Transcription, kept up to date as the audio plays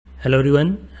Hello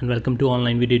everyone and welcome to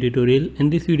online video tutorial. In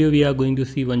this video we are going to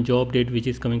see one job date which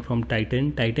is coming from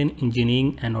Titan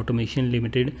Engineering and Automation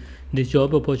Limited. This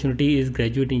job opportunity is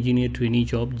graduate engineer trainee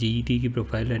job. GET की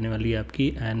profile रहने वाली है आपकी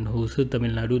and Hosur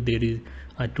Tamil Nadu. There is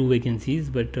two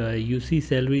vacancies but you see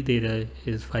salary there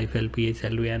is 5 LPA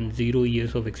salary and 0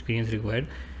 years of experience required.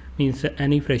 Means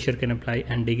any fresher can apply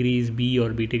and degree is B or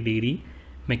BTech degree,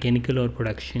 mechanical or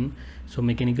production. So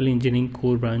mechanical engineering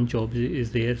core branch jobs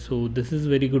is there, so this is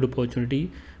very good opportunity,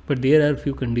 but there are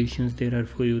few conditions, there are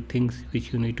few things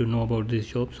which you need to know about this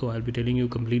job. So I'll be telling you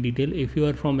complete detail. If you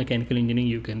are from mechanical engineering,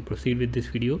 you can proceed with this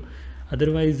video.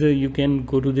 Otherwise you can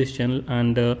go to this channel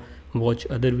and watch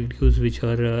other videos which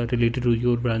are related to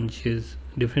your branches.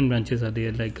 Different branches are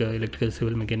there like electrical,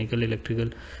 civil, mechanical,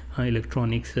 electrical,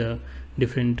 electronics,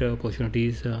 different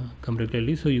opportunities come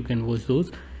regularly, so you can watch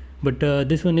those. But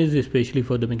this one is especially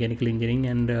for the mechanical engineering,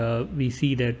 and we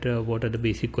see that what are the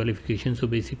basic qualifications. So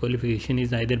basic qualification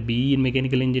is either BE in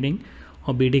mechanical engineering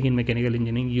or BTech in mechanical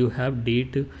engineering. You have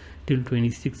date till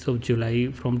 26th of July,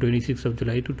 from 26th of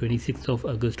July to 26th of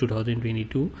August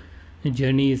 2022. The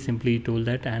journey is simply told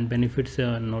that, and benefits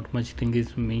not much thing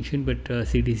is mentioned, but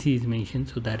CTC is mentioned,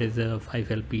 so that is 5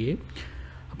 LPA.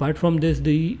 Apart from this,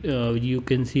 you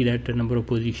can see that the number of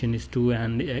position is 2,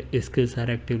 and skills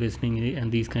are active listening and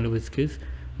these kind of skills.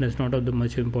 That's not of the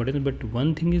much importance, but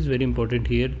one thing is very important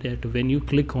here, that when you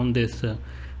click on this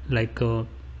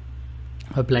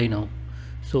apply now,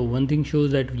 so one thing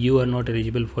shows that you are not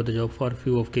eligible for the job for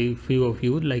few of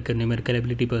you, like a numerical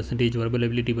ability percentage, verbal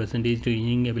ability percentage,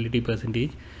 reasoning ability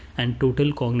percentage, and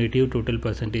total cognitive total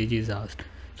percentage is asked.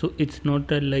 So it's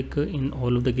not in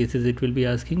all of the cases it will be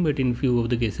asking, but in few of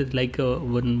the cases, like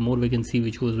one more vacancy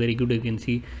which was very good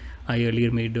vacancy, I earlier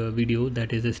made a video,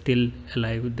 that is still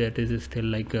alive, that is still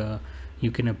you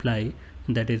can apply,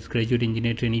 that is graduate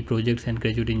engineer trainee projects and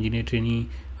graduate engineer trainee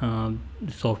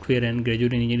software and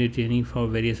graduate engineer trainee for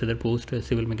various other posts,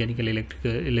 civil, mechanical,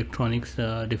 electrical, electronics,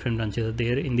 different branches are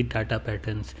there in the Tata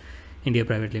Patterns India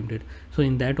Private Limited. So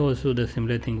in that also the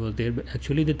similar thing was there, but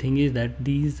actually the thing is that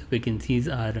these vacancies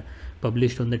are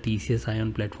published on the TCS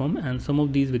Ion platform, and some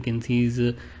of these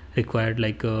vacancies required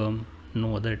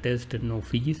no other test, no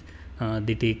fees,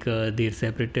 they take their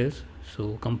separate tests,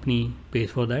 so company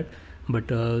pays for that.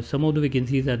 But some of the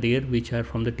vacancies are there which are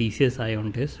from the TCS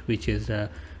Ion test, which is a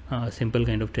simple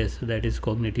kind of test, that is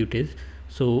cognitive test.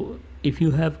 So if you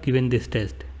have given this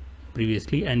test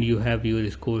previously and you have your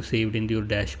score saved in your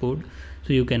dashboard,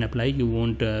 so you can apply. You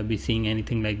won't be seeing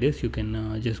anything like this, you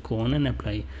can just go on and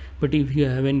apply. But if you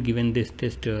haven't given this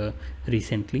test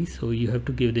recently, so you have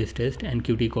to give this test and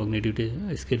QT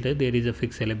cognitive skill test. There is a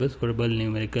fixed syllabus, verbal,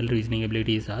 numerical, reasoning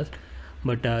ability is asked,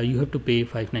 but you have to pay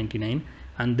 599.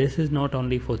 And this is not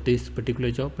only for this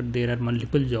particular job, but there are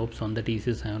multiple jobs on the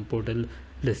TCS Ion portal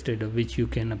listed which you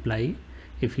can apply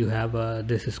if you have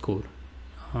this score.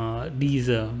 These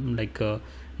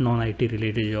non-IT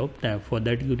related job, for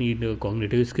that you need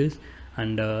cognitive skills,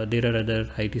 and there are other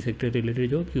IT sector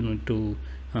related jobs, you need to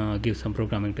give some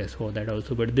programming tests for that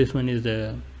also. But this one is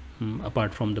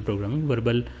apart from the programming,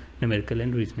 verbal, numerical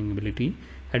and reasoning ability.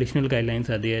 Additional guidelines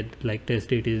are there, like test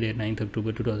date is there 9th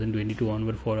October 2022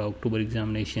 onward. For October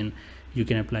examination you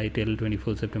can apply till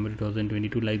 24 September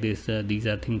 2022, like this. These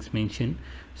are things mentioned.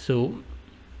 So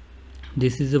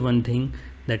this is the one thing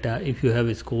that if you have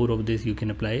a score of this you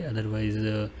can apply. Otherwise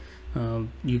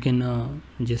you can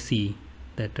just see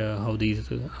that how these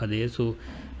are there. So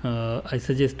I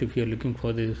suggest, if you are looking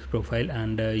for this profile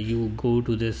and you go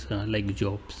to this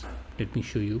jobs, let me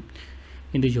show you.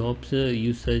 In the jobs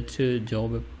you search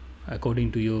job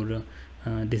according to your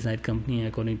desired company,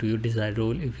 according to your desired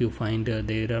role. If you find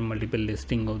there are multiple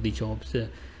listing of the jobs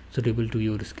suitable to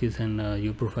your skills and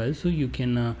your profile, so you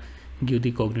can give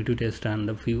the cognitive test,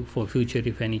 and for future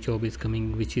if any job is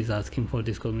coming which is asking for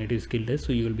this cognitive skill test,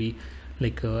 so you will be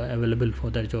available for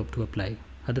that job to apply.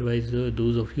 Otherwise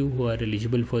those of you who are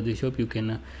eligible for this job, you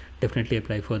can definitely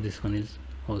apply for this one is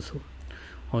also.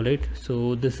 Alright,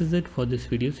 so this is it for this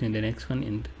video. So in the next one,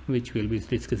 in which we'll be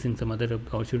discussing some other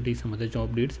opportunities, some other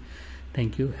job dates.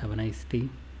 Thank you, have a nice day.